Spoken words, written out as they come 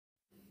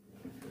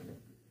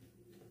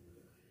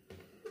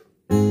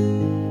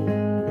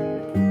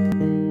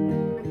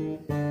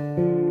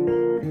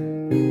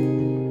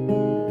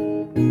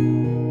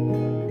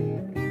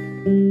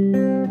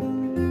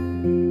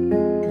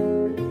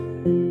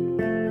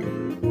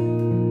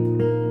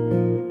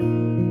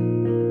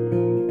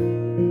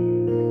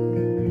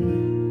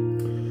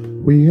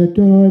We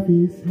adore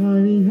these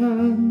tiny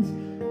hands,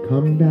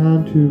 come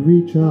down to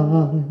reach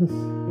us.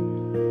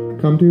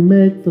 Come to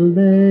make the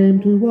lame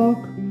to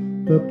walk,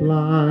 the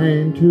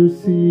blind to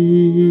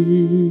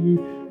see.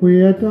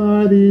 We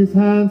adore these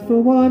hands,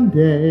 for one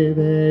day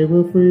they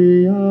will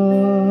free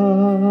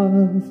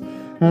us,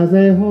 as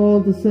they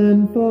hold the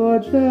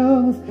sin-forged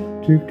nails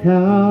to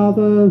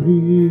Calvary.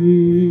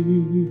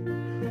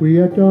 We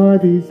adore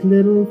these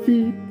little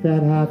feet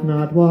that have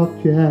not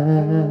walked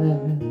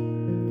yet,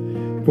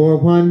 for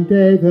one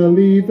day they'll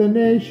lead the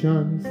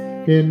nations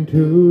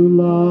into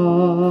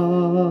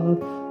love.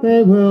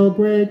 They will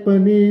break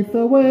beneath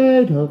the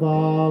weight of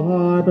all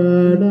our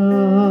burdens,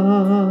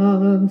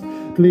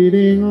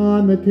 leading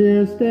on the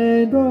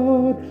tear-stained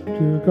road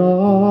to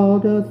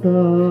Golgotha.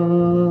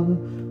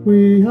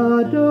 We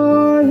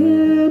adore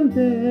him,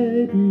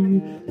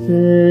 baby,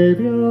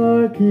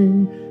 Savior,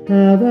 King,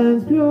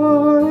 heaven's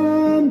pure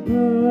and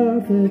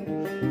perfect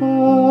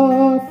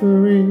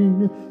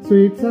offering,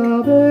 sweet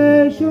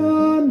salvation,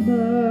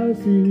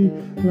 mercy,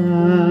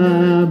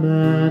 Lamb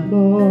and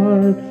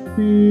Lord,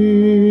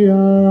 we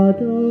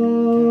adore,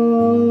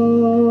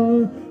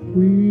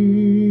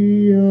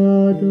 we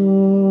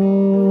adore.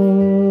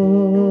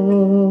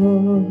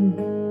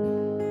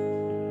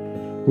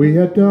 We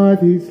adore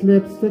these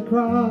lips that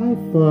cry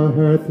for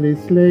earthly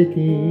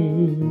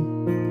slaking.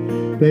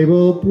 They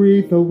will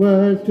breathe the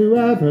words to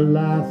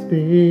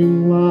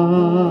everlasting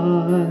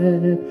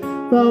life,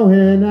 though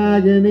in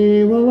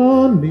agony will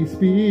only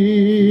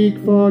speak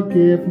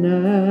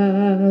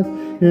forgiveness.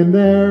 In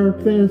their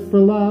thirst for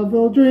love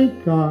will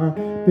drink our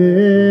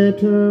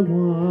bitter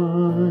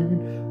wine.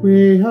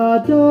 We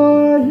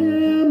adore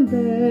him,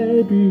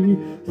 baby,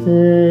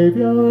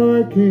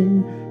 Savior,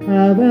 King,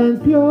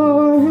 heaven's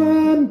pure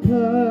and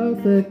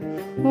perfect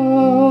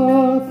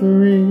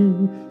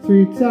offering,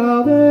 sweet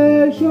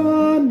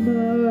salvation,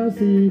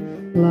 mercy,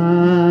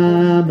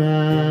 Lamb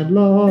and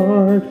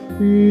Lord,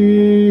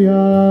 we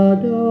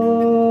adore,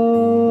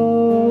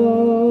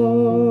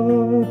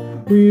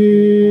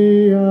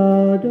 we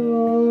adore.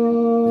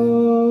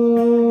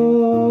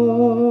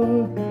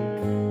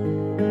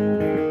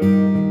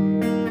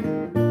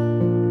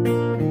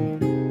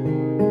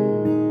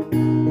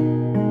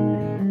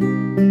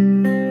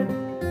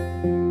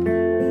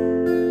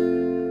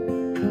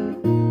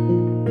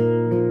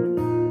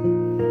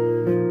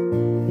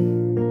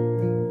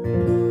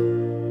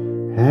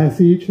 As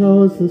he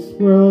chose this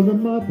world a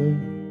mother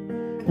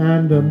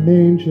and a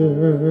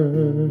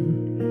manger,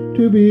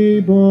 to be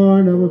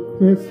born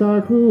amidst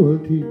our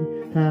cruelty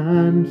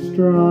and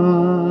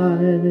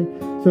strife,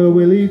 so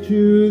will he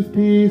choose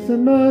peace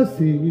and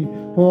mercy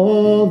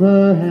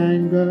over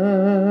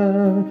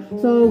anger.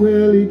 So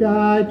will he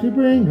die to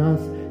bring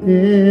us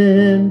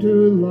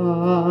into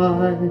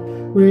life.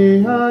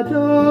 We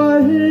adore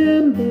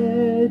him,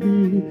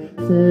 baby,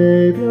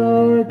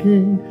 Savior,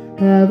 King,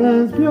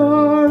 heaven's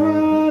pure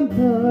and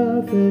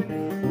perfect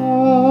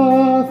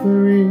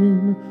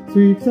offering,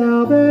 sweet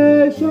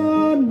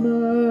salvation,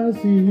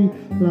 mercy,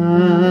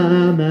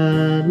 Lamb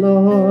and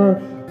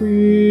Lord,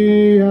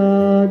 we adore.